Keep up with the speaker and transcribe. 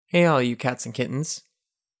Hey all you cats and kittens.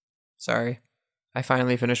 Sorry, I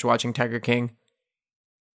finally finished watching Tiger King.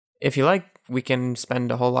 If you like, we can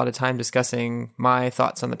spend a whole lot of time discussing my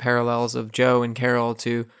thoughts on the parallels of Joe and Carol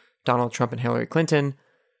to Donald Trump and Hillary Clinton,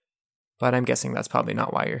 but I'm guessing that's probably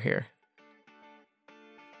not why you're here.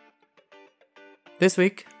 This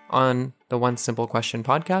week, on the One Simple Question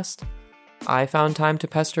podcast, I found time to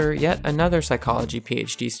pester yet another psychology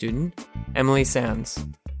PhD student, Emily Sands.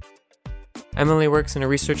 Emily works in a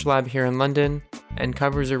research lab here in London and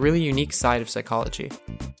covers a really unique side of psychology.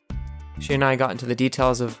 She and I got into the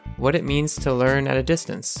details of what it means to learn at a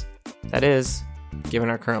distance. That is, given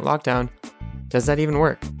our current lockdown, does that even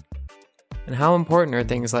work? And how important are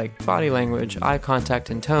things like body language, eye contact,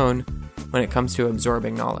 and tone when it comes to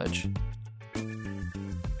absorbing knowledge?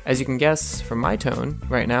 As you can guess from my tone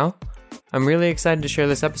right now, I'm really excited to share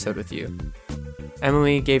this episode with you.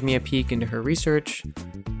 Emily gave me a peek into her research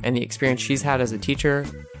and the experience she's had as a teacher,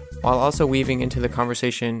 while also weaving into the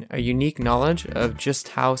conversation a unique knowledge of just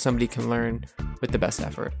how somebody can learn with the best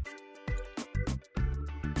effort.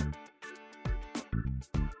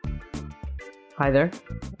 Hi there.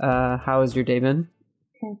 How has your day been?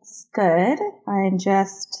 It's good. I'm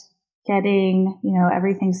just getting,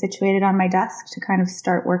 everything situated on my desk to kind of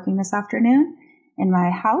start working this afternoon in my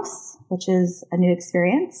house, which is a new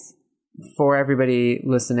experience. For everybody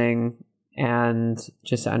listening, and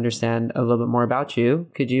just to understand a little bit more about you,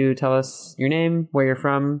 could you tell us your name, where you're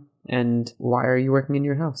from, and why are you working in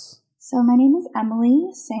your house? So my name is Emily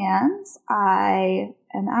Sands. I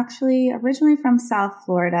am actually originally from South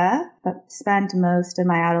Florida, but spent most of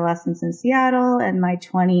my adolescence in Seattle and my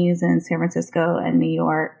 20s in San Francisco and New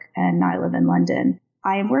York, and now I live in London.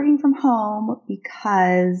 I am working from home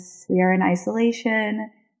because we are in isolation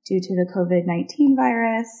due to the COVID-19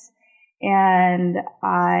 virus, and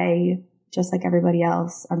I, just like everybody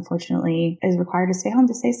else, unfortunately, is required to stay home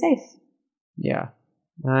to stay safe. Yeah,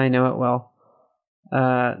 I know it well.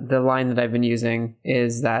 The line that I've been using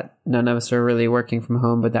is that none of us are really working from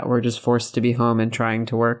home, but that we're just forced to be home and trying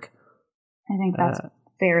to work. I think that's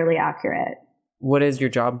fairly accurate. What is your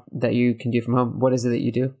job that you can do from home? What is it that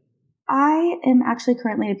you do? I am actually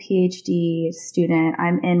currently a PhD student.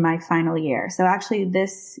 I'm in my final year. So actually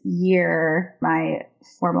this year, my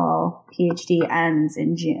formal PhD ends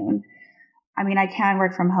in June. I mean, I can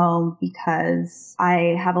work from home because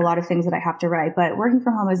I have a lot of things that I have to write, but working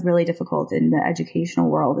from home is really difficult in the educational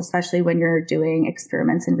world, especially when you're doing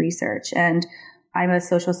experiments and research. And I'm a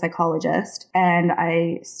social psychologist and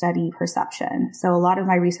I study perception. So a lot of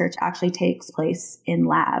my research actually takes place in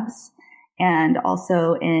labs and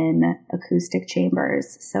also in acoustic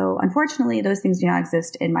chambers. So unfortunately, those things do not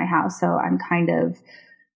exist in my house. So I'm kind of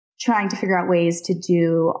trying to figure out ways to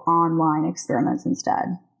do online experiments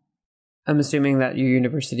instead. I'm assuming that your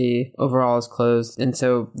university overall is closed, and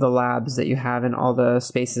so the labs that you have and all the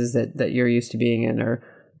spaces that you're used to being in are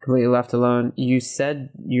completely left alone. You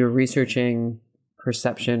said you're researching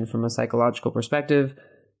perception from a psychological perspective.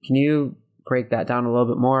 Can you break that down a little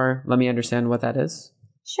bit more? Let me understand what that is.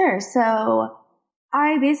 Sure. So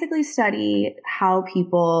I basically study how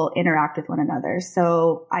people interact with one another.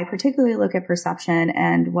 So I particularly look at perception,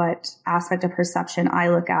 and what aspect of perception I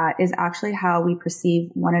look at is actually how we perceive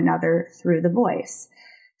one another through the voice.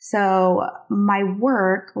 So my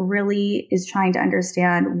work really is trying to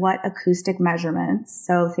understand what acoustic measurements,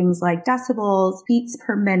 so things like decibels, beats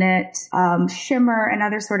per minute, shimmer, and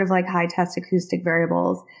other sort of like high-test acoustic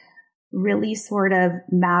variables really sort of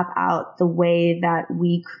map out the way that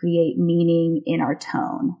we create meaning in our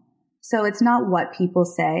tone. So it's not what people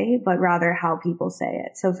say, but rather how people say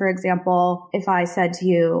it. So for example, if I said to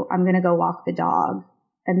you, I'm going to go walk the dog,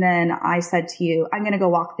 and then I said to you, I'm going to go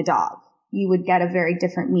walk the dog, you would get a very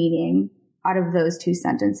different meaning out of those two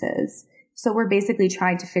sentences. So we're basically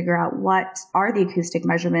trying to figure out what are the acoustic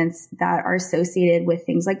measurements that are associated with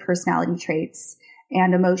things like personality traits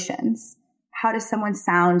and emotions. How does someone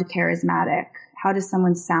sound charismatic? How does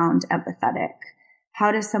someone sound empathetic?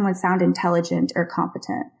 How does someone sound intelligent or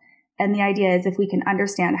competent? And the idea is if we can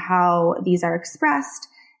understand how these are expressed,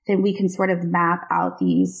 then we can sort of map out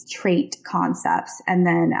these trait concepts and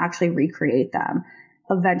then actually recreate them.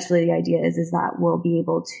 Eventually, the idea is that we'll be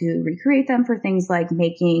able to recreate them for things like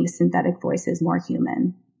making synthetic voices more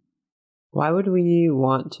human. Why would we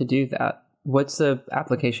want to do that? What's the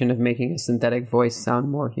application of making a synthetic voice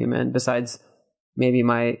sound more human, besides maybe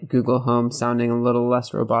my Google Home sounding a little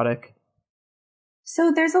less robotic?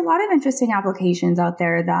 So there's a lot of interesting applications out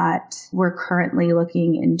there that we're currently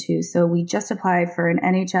looking into. So we just applied for an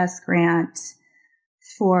NHS grant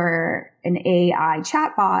for an AI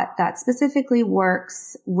chatbot that specifically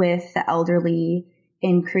works with the elderly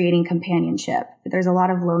in creating companionship. There's a lot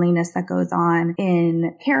of loneliness that goes on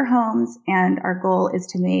in care homes, and our goal is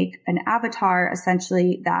to make an avatar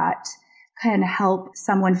essentially that can help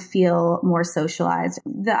someone feel more socialized.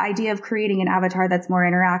 The idea of creating an avatar that's more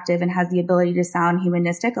interactive and has the ability to sound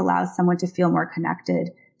humanistic allows someone to feel more connected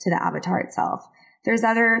to the avatar itself. There's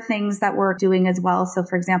other things that we're doing as well. So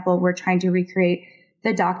for example, we're trying to recreate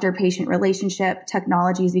the doctor-patient relationship.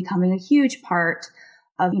 Technology is becoming a huge part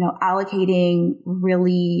of, allocating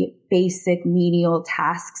really basic menial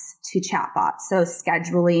tasks to chatbots. So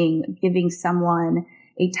scheduling, giving someone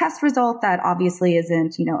a test result that obviously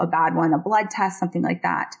isn't, a bad one, a blood test, something like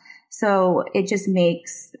that. So it just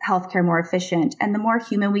makes healthcare more efficient. And the more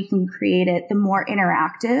human we can create it, the more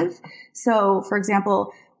interactive. So for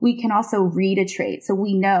example, we can also read a trait. So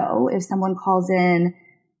we know if someone calls in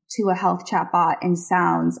to a health chatbot and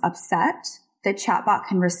sounds upset, the chatbot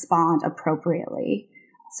can respond appropriately.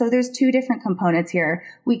 So there's two different components here.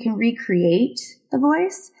 We can recreate the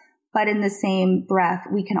voice, but in the same breath,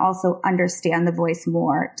 we can also understand the voice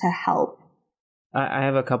more to help. I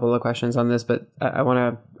have a couple of questions on this, but I want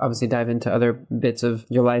to obviously dive into other bits of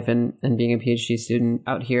your life and being a PhD student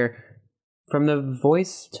out here. From the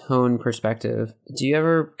voice tone perspective, do you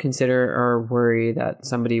ever consider or worry that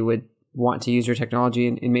somebody would want to use your technology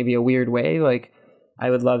in maybe a weird way? Like, I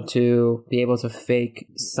would love to be able to fake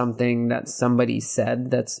something that somebody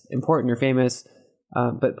said that's important or famous,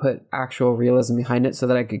 but put actual realism behind it so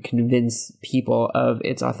that I could convince people of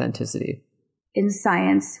its authenticity. In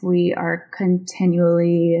science, we are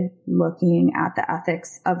continually looking at the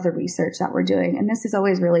ethics of the research that we're doing. And this is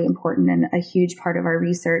always really important. And a huge part of our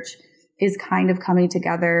research is kind of coming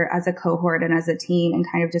together as a cohort and as a team and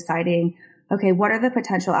kind of deciding, okay, what are the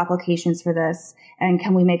potential applications for this? And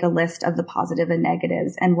can we make a list of the positive and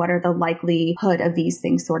negatives? And what are the likelihood of these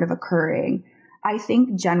things sort of occurring? I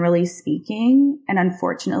think generally speaking, and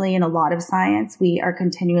unfortunately in a lot of science, we are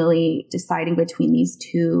continually deciding between these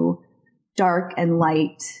two dark and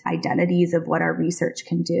light identities of what our research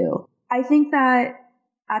can do. I think that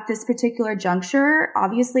at this particular juncture,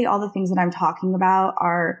 obviously all the things that I'm talking about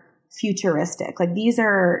are futuristic. Like these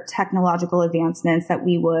are technological advancements that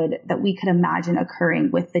we could imagine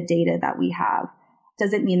occurring with the data that we have.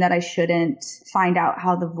 Doesn't mean that I shouldn't find out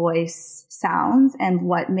how the voice sounds and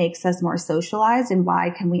what makes us more socialized and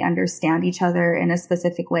why can we understand each other in a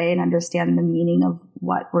specific way and understand the meaning of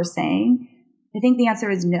what we're saying. I think the answer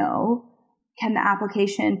is no. Can the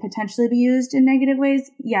application potentially be used in negative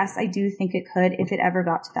ways? Yes, I do think it could if it ever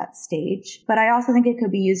got to that stage. But I also think it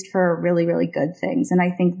could be used for really, really good things. And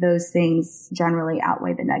I think those things generally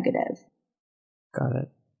outweigh the negative. Got it.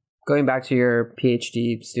 Going back to your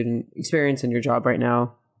PhD student experience and your job right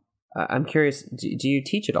now, I'm curious, do you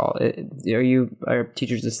teach at all? Are you a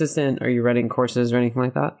teacher's assistant? Are you running courses or anything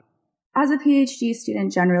like that? As a PhD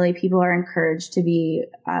student, generally people are encouraged to be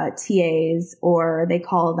TAs, or they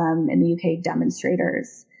call them in the UK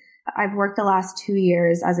demonstrators. I've worked the last 2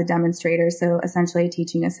 years as a demonstrator, so essentially a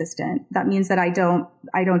teaching assistant. That means that I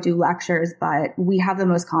don't do lectures, but we have the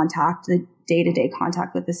most contact, the day-to-day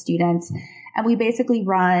contact with the students. And we basically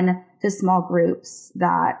run the small groups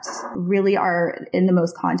that really are in the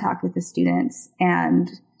most contact with the students and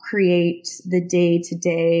create the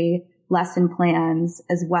day-to-day lesson plans,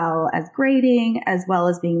 as well as grading, as well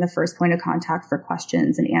as being the first point of contact for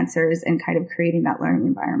questions and answers and kind of creating that learning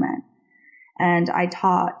environment. And I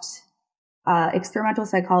taught experimental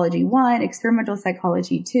psychology 1, experimental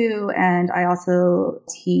psychology 2, and I also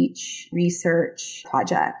teach research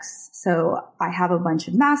projects. So I have a bunch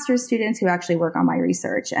of master's students who actually work on my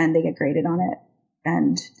research and they get graded on it.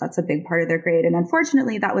 And that's a big part of their grade. And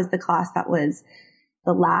unfortunately, that was the class that was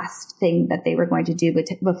the last thing that they were going to do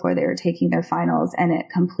before they were taking their finals, and it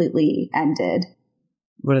completely ended.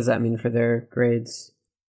 What does that mean for their grades?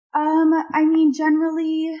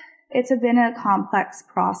 Generally, it's been a complex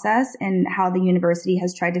process in how the university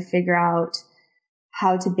has tried to figure out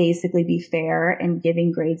how to basically be fair in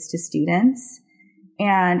giving grades to students.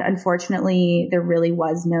 And unfortunately, there really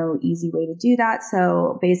was no easy way to do that.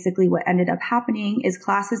 So basically what ended up happening is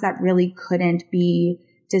classes that really couldn't be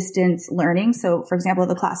distance learning. So for example,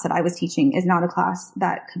 the class that I was teaching is not a class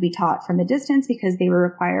that could be taught from a distance because they were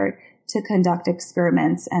required to conduct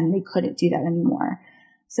experiments and they couldn't do that anymore.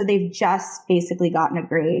 So they've just basically gotten a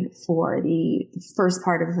grade for the first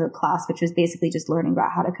part of the class, which was basically just learning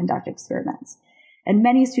about how to conduct experiments. And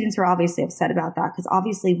many students were obviously upset about that because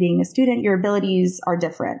obviously being a student, your abilities are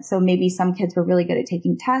different. So maybe some kids were really good at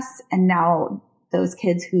taking tests, and now those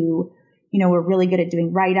kids who were really good at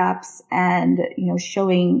doing write-ups and,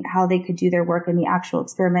 showing how they could do their work in the actual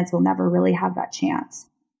experiments will never really have that chance.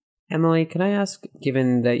 Emily, can I ask,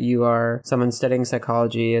 given that you are someone studying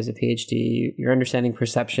psychology as a PhD, you're understanding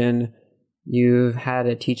perception, you've had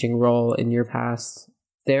a teaching role in your past,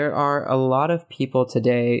 there are a lot of people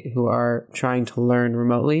today who are trying to learn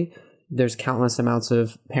remotely. There's countless amounts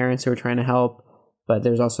of parents who are trying to help, but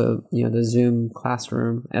there's also, the Zoom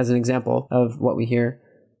classroom as an example of what we hear.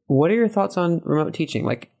 What are your thoughts on remote teaching?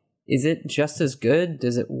 Like, is it just as good?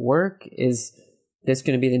 Does it work? Is this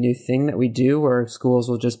going to be the new thing that we do where schools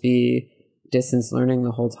will just be distance learning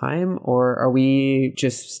the whole time? Or are we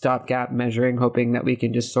just stopgap measuring, hoping that we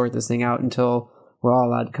can just sort this thing out until we're all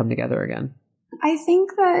allowed to come together again? I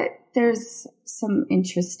think that there's some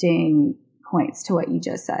interesting points to what you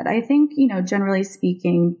just said. I think, generally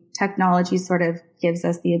speaking, technology sort of gives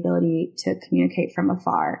us the ability to communicate from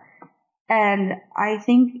afar. And I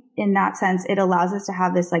think in that sense, it allows us to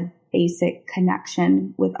have this like basic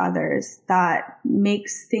connection with others that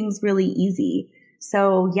makes things really easy.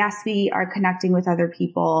 So yes, we are connecting with other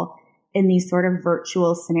people in these sort of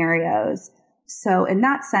virtual scenarios. So in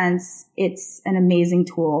that sense, it's an amazing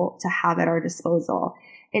tool to have at our disposal.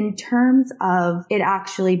 In terms of it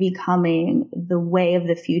actually becoming the way of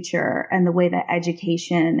the future and the way that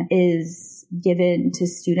education is given to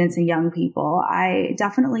students and young people, I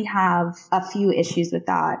definitely have a few issues with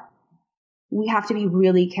that. We have to be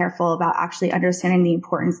really careful about actually understanding the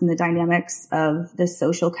importance and the dynamics of the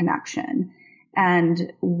social connection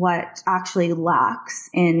and what actually lacks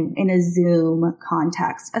in a Zoom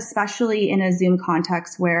context, especially in a Zoom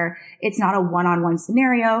context where it's not a one-on-one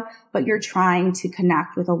scenario, but you're trying to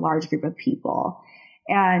connect with a large group of people.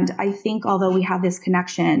 And I think although we have this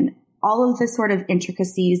connection, all of the sort of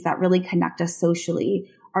intricacies that really connect us socially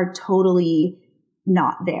are totally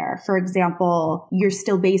not there. For example, you're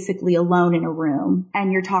still basically alone in a room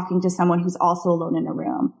and you're talking to someone who's also alone in a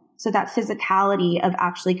room. So that physicality of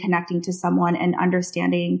actually connecting to someone and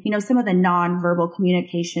understanding, some of the nonverbal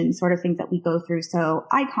communication sort of things that we go through. So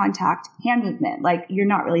eye contact, hand movement, like you're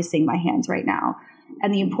not really seeing my hands right now.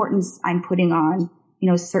 And the importance I'm putting on,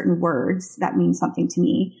 certain words that mean something to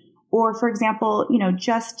me. Or for example,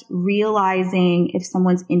 just realizing if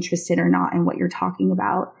someone's interested or not in what you're talking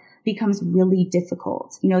about becomes really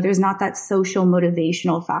difficult. There's not that social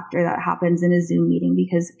motivational factor that happens in a Zoom meeting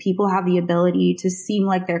because people have the ability to seem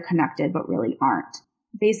like they're connected, but really aren't.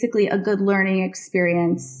 Basically, a good learning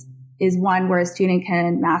experience is one where a student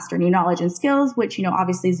can master new knowledge and skills, which,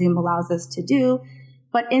 obviously Zoom allows us to do.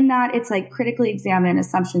 But in that, it's like critically examine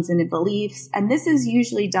assumptions and beliefs. And this is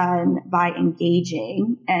usually done by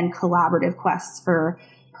engaging and collaborative quests for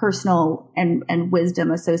personal and wisdom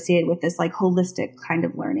associated with this like holistic kind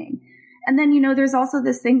of learning. And then, there's also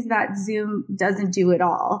this things that Zoom doesn't do at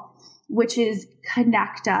all, which is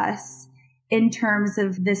connect us in terms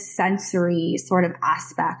of this sensory sort of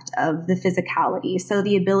aspect of the physicality. So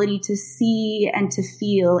the ability to see and to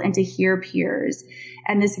feel and to hear peers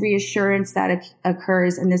and this reassurance that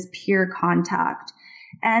occurs in this peer contact.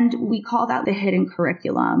 And we call that the hidden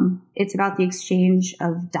curriculum. It's about the exchange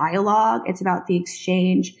of dialogue. It's about the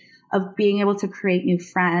exchange of being able to create new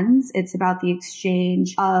friends. It's about the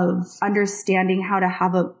exchange of understanding how to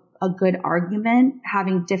have a good argument,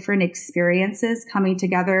 having different experiences coming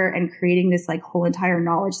together and creating this like whole entire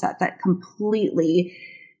knowledge set that completely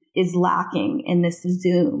is lacking in this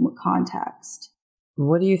Zoom context.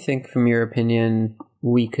 What do you think, from your opinion,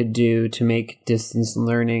 we could do to make distance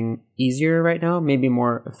learning easier right now, maybe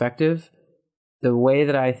more effective? The way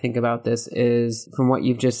that I think about this is, from what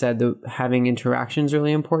you've just said, having interaction is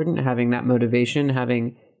really important, having that motivation,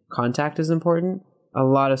 having contact is important. A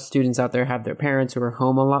lot of students out there have their parents who are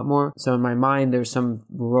home a lot more. So in my mind, there's some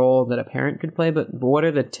role that a parent could play, but what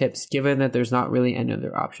are the tips, given that there's not really any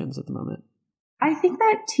other options at the moment? I think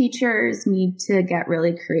that teachers need to get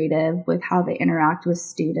really creative with how they interact with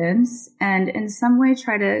students and in some way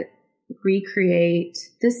try to recreate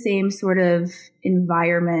the same sort of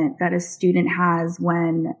environment that a student has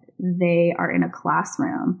when they are in a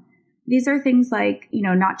classroom. These are things like,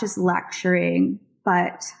 not just lecturing,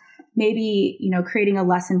 but maybe, creating a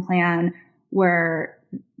lesson plan where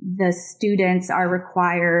the students are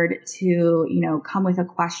required to, come with a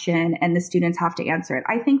question and the students have to answer it.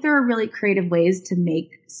 I think there are really creative ways to make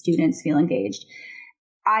students feel engaged.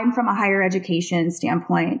 I'm from a higher education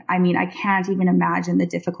standpoint. I mean, I can't even imagine the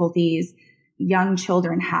difficulties young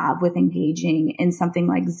children have with engaging in something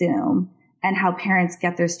like Zoom and how parents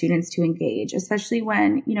get their students to engage, especially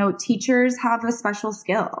when, teachers have a special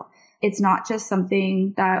skill. It's not just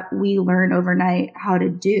something that we learn overnight how to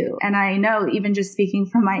do. And I know, even just speaking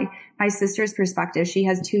from my sister's perspective, she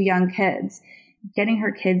has 2 young kids. getting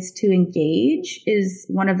her kids to engage is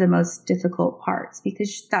one of the most difficult parts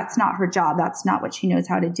because that's not her job. That's not what she knows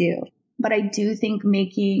how to do. But I do think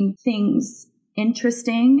making things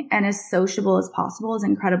interesting and as sociable as possible is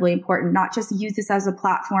incredibly important. Not just use this as a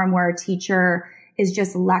platform where a teacher is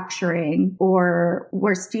just lecturing or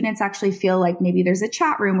where students actually feel like maybe there's a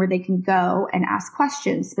chat room where they can go and ask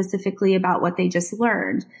questions specifically about what they just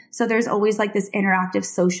learned. So there's always like this interactive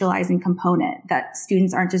socializing component that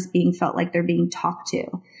students aren't just being felt like they're being talked to,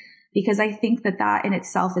 because I think that that in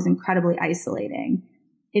itself is incredibly isolating.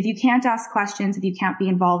 If you can't ask questions, if you can't be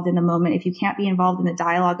involved in the moment, if you can't be involved in the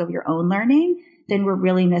dialogue of your own learning, then we're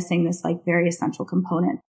really missing this like very essential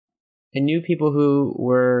component. I knew people who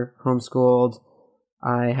were homeschooled.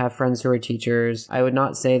 I have friends who are teachers. I would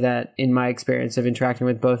not say that in my experience of interacting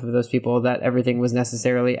with both of those people that everything was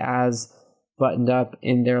necessarily as buttoned up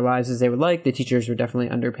in their lives as they would like. The teachers were definitely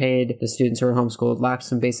underpaid. The students who were homeschooled lacked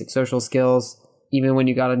some basic social skills. Even when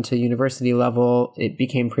you got into university level, it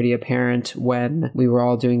became pretty apparent when we were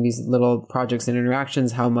all doing these little projects and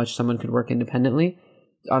interactions how much someone could work independently.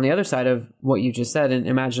 On the other side of what you just said, and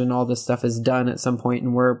imagine all this stuff is done at some point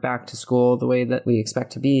and we're back to school the way that we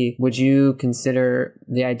expect to be, would you consider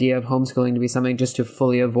the idea of homeschooling to be something just to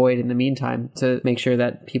fully avoid in the meantime, to make sure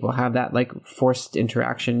that people have that like forced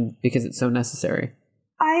interaction because it's so necessary?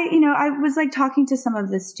 I was like talking to some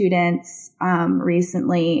of the students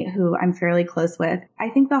recently who I'm fairly close with. I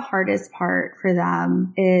think the hardest part for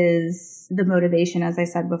them is the motivation, as I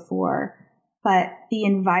said before. But the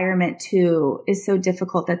environment too is so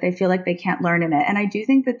difficult that they feel like they can't learn in it. And I do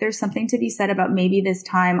think that there's something to be said about maybe this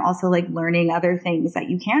time also like learning other things that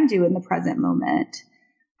you can do in the present moment,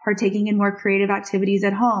 partaking in more creative activities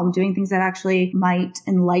at home, doing things that actually might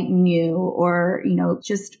enlighten you or,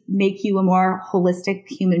 just make you a more holistic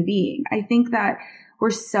human being. I think that we're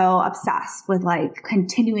so obsessed with like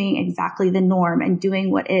continuing exactly the norm and doing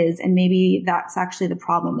what is. And maybe that's actually the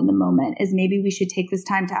problem in the moment, is maybe we should take this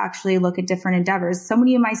time to actually look at different endeavors. So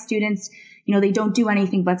many of my students, they don't do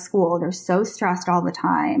anything but school. They're so stressed all the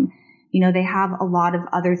time. They have a lot of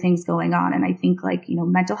other things going on. And I think like,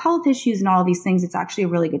 mental health issues and all of these things, it's actually a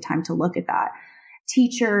really good time to look at that.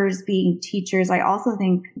 Teachers being teachers, I also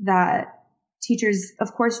think that teachers,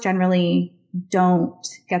 of course, generally don't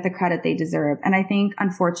get the credit they deserve. And I think,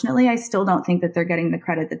 unfortunately, I still don't think that they're getting the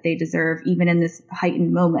credit that they deserve, even in this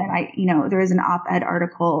heightened moment. There is an op-ed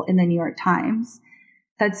article in the New York Times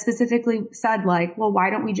that specifically said like, well, why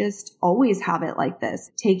don't we just always have it like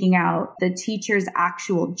this? Taking out the teacher's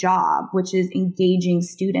actual job, which is engaging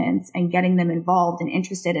students and getting them involved and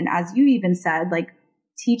interested. And as you even said, like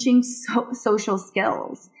teaching social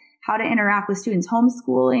skills, how to interact with students.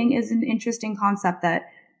 Homeschooling is an interesting concept that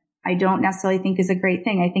I don't necessarily think is a great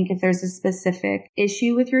thing. I think if there's a specific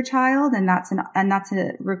issue with your child and that's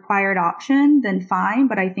a required option, then fine.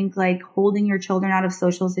 But I think like holding your children out of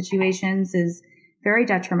social situations is very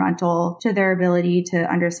detrimental to their ability to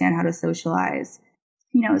understand how to socialize.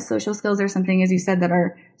 Social skills are something, as you said, that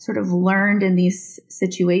are sort of learned in these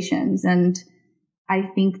situations. And I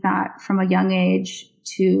think that from a young age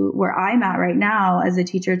to where I'm at right now as a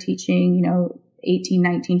teacher teaching, 18,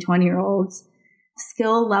 19, 20-year-olds,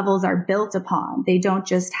 skill levels are built upon. They don't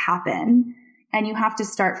just happen. And you have to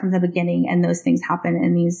start from the beginning, and those things happen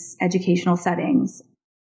in these educational settings.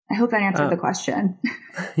 I hope that answered the question.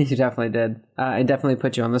 You definitely did. I definitely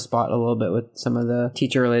put you on the spot a little bit with some of the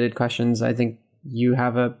teacher-related questions. I think you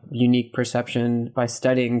have a unique perception by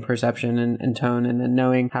studying perception and tone and then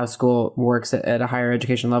knowing how school works at a higher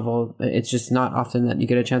education level. It's just not often that you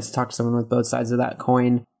get a chance to talk to someone with both sides of that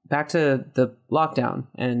coin. Back to the lockdown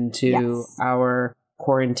and to our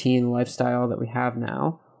quarantine lifestyle that we have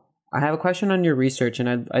now. I have a question on your research,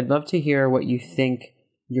 and I'd love to hear what you think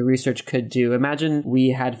your research could do. Imagine we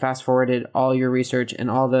had fast forwarded all your research and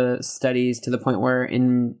all the studies to the point where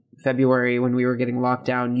in February, when we were getting locked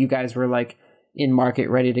down, you guys were like in market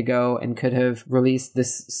ready to go and could have released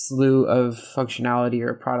this slew of functionality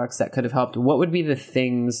or products that could have helped. What would be the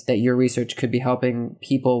things that your research could be helping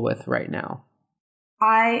people with right now?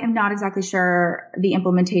 I am not exactly sure the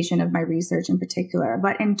implementation of my research in particular,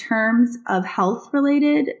 but in terms of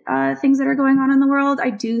health-related things that are going on in the world,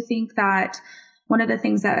 I do think that one of the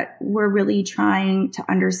things that we're really trying to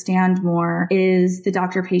understand more is the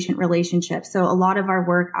doctor-patient relationship. So a lot of our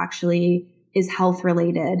work actually is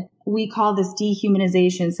health-related. We call this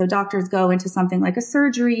dehumanization. So doctors go into something like a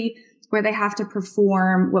surgery where they have to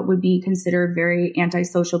perform what would be considered very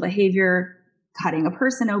antisocial behavior, cutting a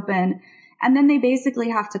person open. And then they basically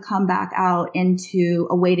have to come back out into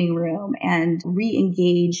a waiting room and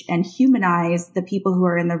re-engage and humanize the people who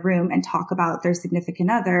are in the room and talk about their significant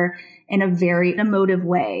other in a very emotive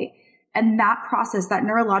way. And that process, that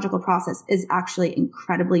neurological process, is actually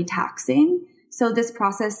incredibly taxing. So this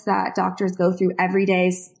process that doctors go through every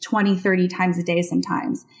day, 20, 30 times a day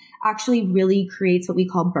sometimes, actually really creates what we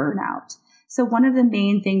call burnout. So one of the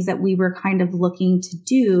main things that we were kind of looking to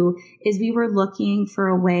do is we were looking for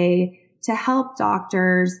a way to help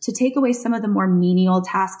doctors to take away some of the more menial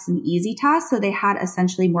tasks and easy tasks. So they had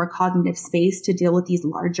essentially more cognitive space to deal with these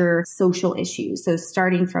larger social issues. So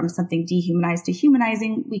starting from something dehumanized to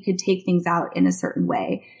humanizing, we could take things out in a certain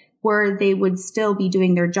way where they would still be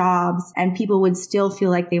doing their jobs and people would still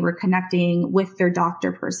feel like they were connecting with their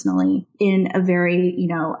doctor personally in a very,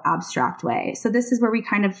 abstract way. So this is where we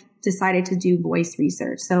kind of decided to do voice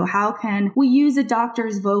research. So how can we use a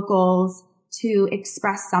doctor's vocals to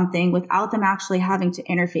express something without them actually having to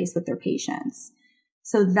interface with their patients?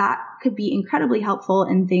 So that could be incredibly helpful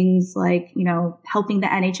in things like, helping the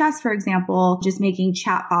NHS, for example, just making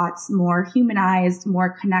chatbots more humanized, more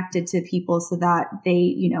connected to people so that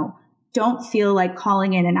they, don't feel like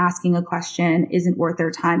calling in and asking a question isn't worth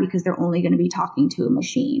their time because they're only going to be talking to a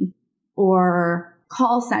machine. Or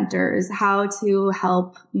call centers, how to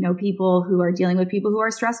help, people who are dealing with people who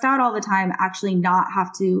are stressed out all the time actually not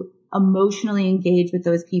have to emotionally engage with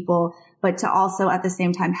those people, but to also at the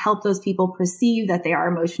same time help those people perceive that they are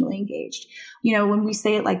emotionally engaged. When we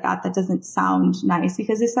say it like that, that doesn't sound nice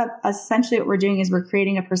because it's essentially what we're doing is we're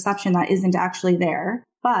creating a perception that isn't actually there.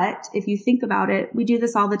 But if you think about it, we do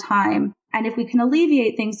this all the time. And if we can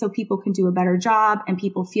alleviate things so people can do a better job and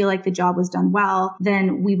people feel like the job was done well,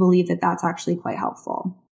 then we believe that that's actually quite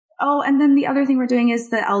helpful. Oh, and then the other thing we're doing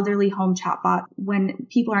is the elderly home chatbot. When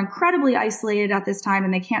people are incredibly isolated at this time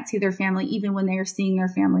and they can't see their family, even when they are seeing their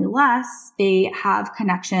family less, they have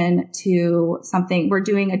connection to something. We're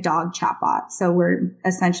doing a dog chatbot. So we're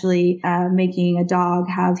essentially making a dog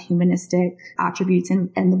have humanistic attributes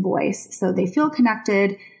in the voice. So they feel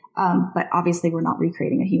connected, but obviously we're not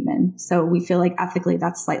recreating a human. So we feel like ethically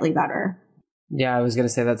that's slightly better. Yeah, I was going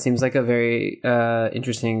to say that seems like a very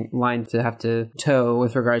interesting line to have to toe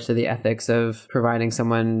with regards to the ethics of providing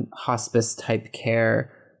someone hospice type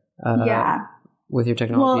care with your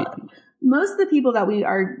technology. Well, most of the people that we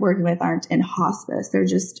are working with aren't in hospice. They're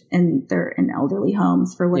just they're in elderly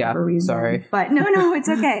homes for whatever reason. Sorry. But no, it's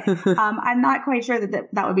okay. I'm not quite sure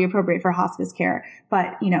that would be appropriate for hospice care,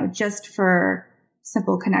 but just for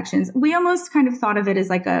simple connections. We almost kind of thought of it as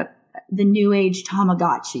like the new age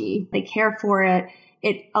Tamagotchi. They care for it.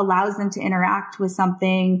 It allows them to interact with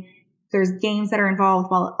something. There's games that are involved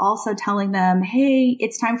while also telling them, hey,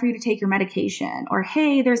 it's time for you to take your medication. Or,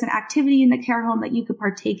 hey, there's an activity in the care home that you could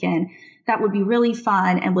partake in that would be really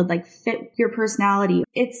fun and would fit your personality.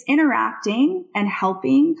 It's interacting and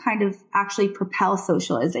helping kind of actually propel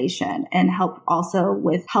socialization and help also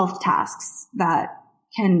with health tasks that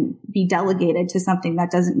can be delegated to something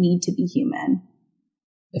that doesn't need to be human.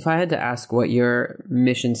 If I had to ask what your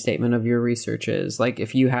mission statement of your research is, like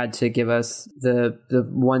if you had to give us the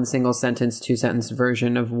one single sentence, 2-sentence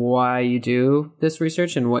version of why you do this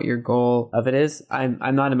research and what your goal of it is,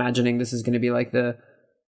 I'm not imagining this is going to be like the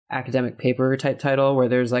academic paper type title where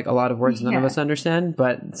there's like a lot of words none of us understand,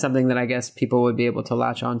 but something that I guess people would be able to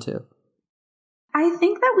latch onto. I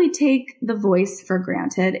think that we take the voice for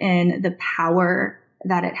granted in the power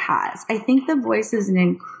that it has. I think the voice is an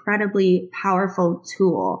incredibly powerful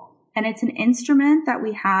tool, and it's an instrument that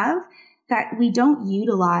we have that we don't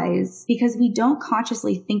utilize because we don't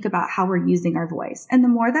consciously think about how we're using our voice. And the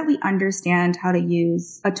more that we understand how to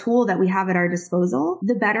use a tool that we have at our disposal,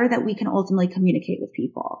 the better that we can ultimately communicate with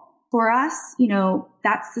people. For us,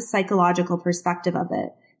 that's the psychological perspective of it.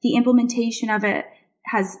 The implementation of it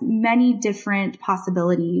has many different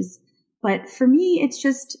possibilities. But for me, it's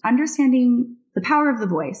just understanding the power of the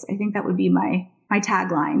voice. I think that would be my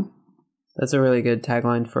tagline. That's a really good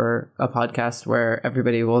tagline for a podcast where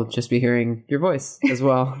everybody will just be hearing your voice as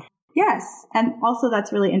well. Yes. And also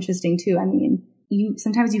that's really interesting too. I mean,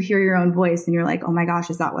 sometimes you hear your own voice and you're like, oh my gosh,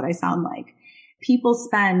 is that what I sound like? People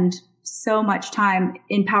spend so much time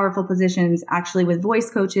in powerful positions actually with voice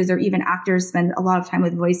coaches, or even actors spend a lot of time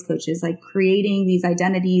with voice coaches, like creating these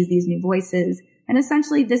identities, these new voices. And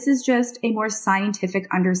essentially this is just a more scientific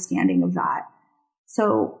understanding of that.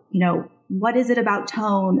 So, what is it about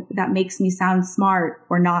tone that makes me sound smart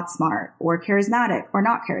or not smart, or charismatic or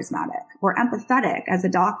not charismatic, or empathetic as a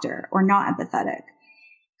doctor or not empathetic?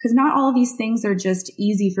 Because not all of these things are just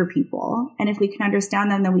easy for people. And if we can understand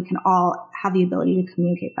them, then we can all have the ability to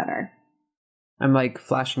communicate better. I'm like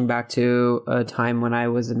flashing back to a time when I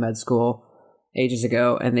was in med school ages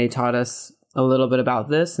ago, and they taught us a little bit about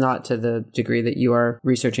this, not to the degree that you are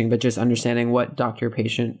researching, but just understanding what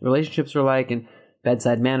doctor-patient relationships were like and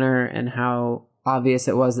bedside manner and how obvious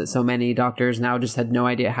it was that so many doctors now just had no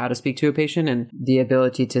idea how to speak to a patient, and the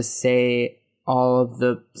ability to say all of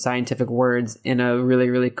the scientific words in a really,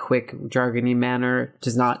 really quick, jargony manner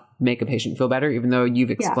does not make a patient feel better, even though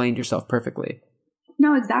you've explained yourself perfectly.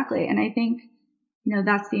 No, exactly. And I think,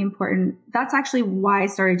 that's actually why I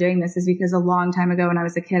started doing this, is because a long time ago when I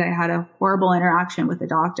was a kid, I had a horrible interaction with a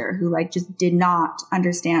doctor who just did not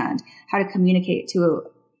understand how to communicate to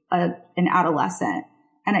an adolescent.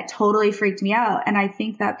 And it totally freaked me out. And I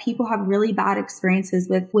think that people have really bad experiences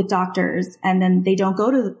with doctors, and then they don't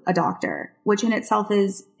go to a doctor, which in itself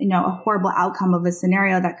is, a horrible outcome of a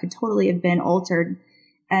scenario that could totally have been altered.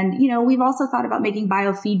 And, we've also thought about making a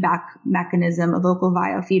vocal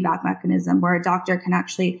biofeedback mechanism, where a doctor can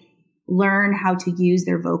actually learn how to use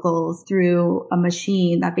their vocals through a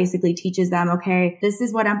machine that basically teaches them, okay, this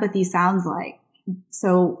is what empathy sounds like.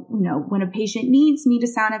 So, when a patient needs me to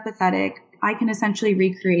sound empathetic, I can essentially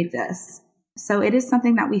recreate this. So it is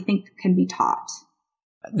something that we think can be taught.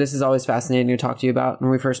 This is always fascinating to talk to you about. When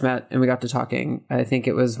we first met and we got to talking, I think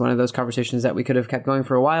it was one of those conversations that we could have kept going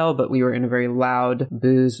for a while, but we were in a very loud,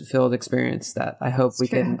 booze-filled experience that I hope we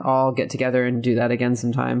can all get together and do that again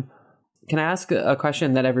sometime. Can I ask a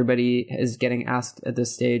question that everybody is getting asked at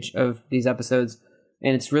this stage of these episodes?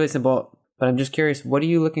 And it's really simple, but I'm just curious, what are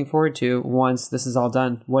you looking forward to once this is all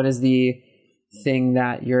done? What is the thing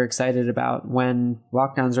that you're excited about when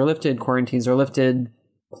lockdowns are lifted, quarantines are lifted,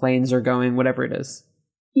 planes are going, whatever it is?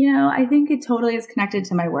 I think it totally is connected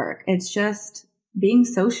to my work. It's just being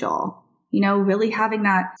social, really having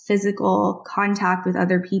that physical contact with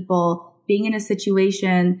other people, being in a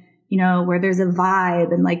situation, where there's a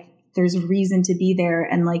vibe and there's reason to be there,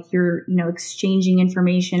 and you're, exchanging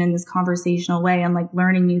information in this conversational way and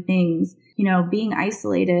learning new things, being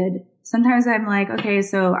isolated. Sometimes I'm like, okay,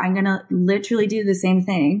 so I'm going to literally do the same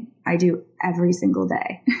thing I do every single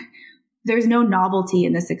day. There's no novelty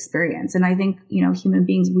in this experience. And I think, human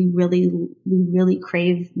beings, we really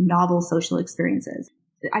crave novel social experiences.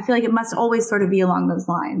 I feel like it must always sort of be along those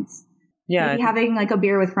lines. Yeah. Maybe having a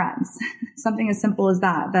beer with friends, something as simple as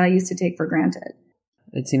that I used to take for granted.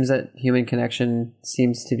 It seems that human connection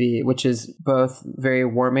seems to be, which is both very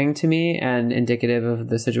warming to me and indicative of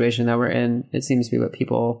the situation that we're in. It seems to be what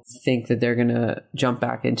people think that they're going to jump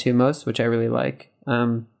back into most, which I really like.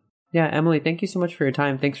 Yeah, Emily, thank you so much for your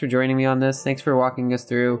time. Thanks for joining me on this. Thanks for walking us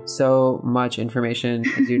through so much information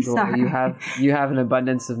as usual. You have an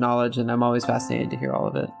abundance of knowledge, and I'm always fascinated to hear all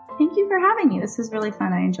of it. Thank you for having me. This was really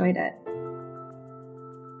fun. I enjoyed it.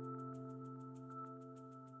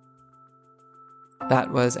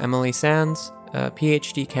 That was Emily Sands, a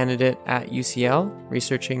PhD candidate at UCL,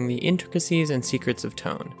 researching the intricacies and secrets of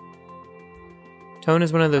tone. Tone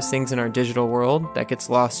is one of those things in our digital world that gets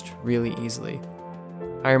lost really easily.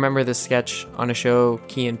 I remember this sketch on a show,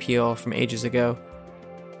 Key and Peele, from ages ago,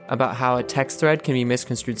 about how a text thread can be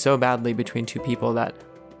misconstrued so badly between two people that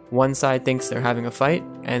one side thinks they're having a fight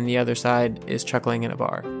and the other side is chuckling in a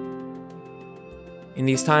bar. In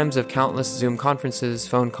these times of countless Zoom conferences,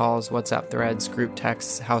 phone calls, WhatsApp threads, group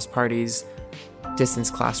texts, house parties, distance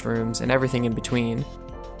classrooms, and everything in between,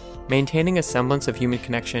 maintaining a semblance of human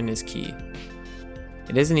connection is key.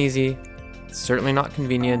 It isn't easy, it's certainly not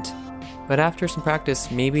convenient, but after some practice,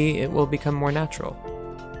 maybe it will become more natural.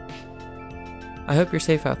 I hope you're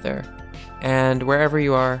safe out there, and wherever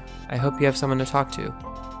you are, I hope you have someone to talk to.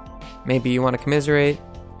 Maybe you want to commiserate,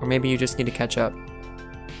 or maybe you just need to catch up.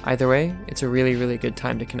 Either way, it's a really, really good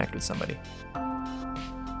time to connect with somebody.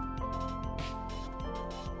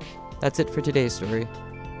 That's it for today's story.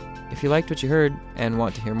 If you liked what you heard and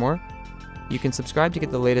want to hear more, you can subscribe to get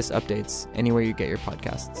the latest updates anywhere you get your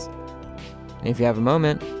podcasts. And if you have a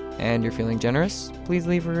moment and you're feeling generous, please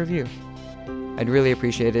leave a review. I'd really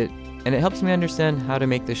appreciate it, and it helps me understand how to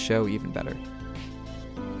make this show even better.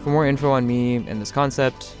 For more info on me and this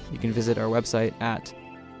concept, you can visit our website at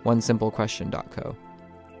onesimplequestion.co.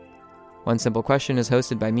 One Simple Question is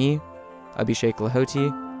hosted by me, Abhishek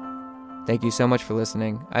Lahoti. Thank you so much for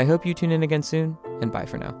listening. I hope you tune in again soon, and bye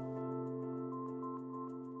for now.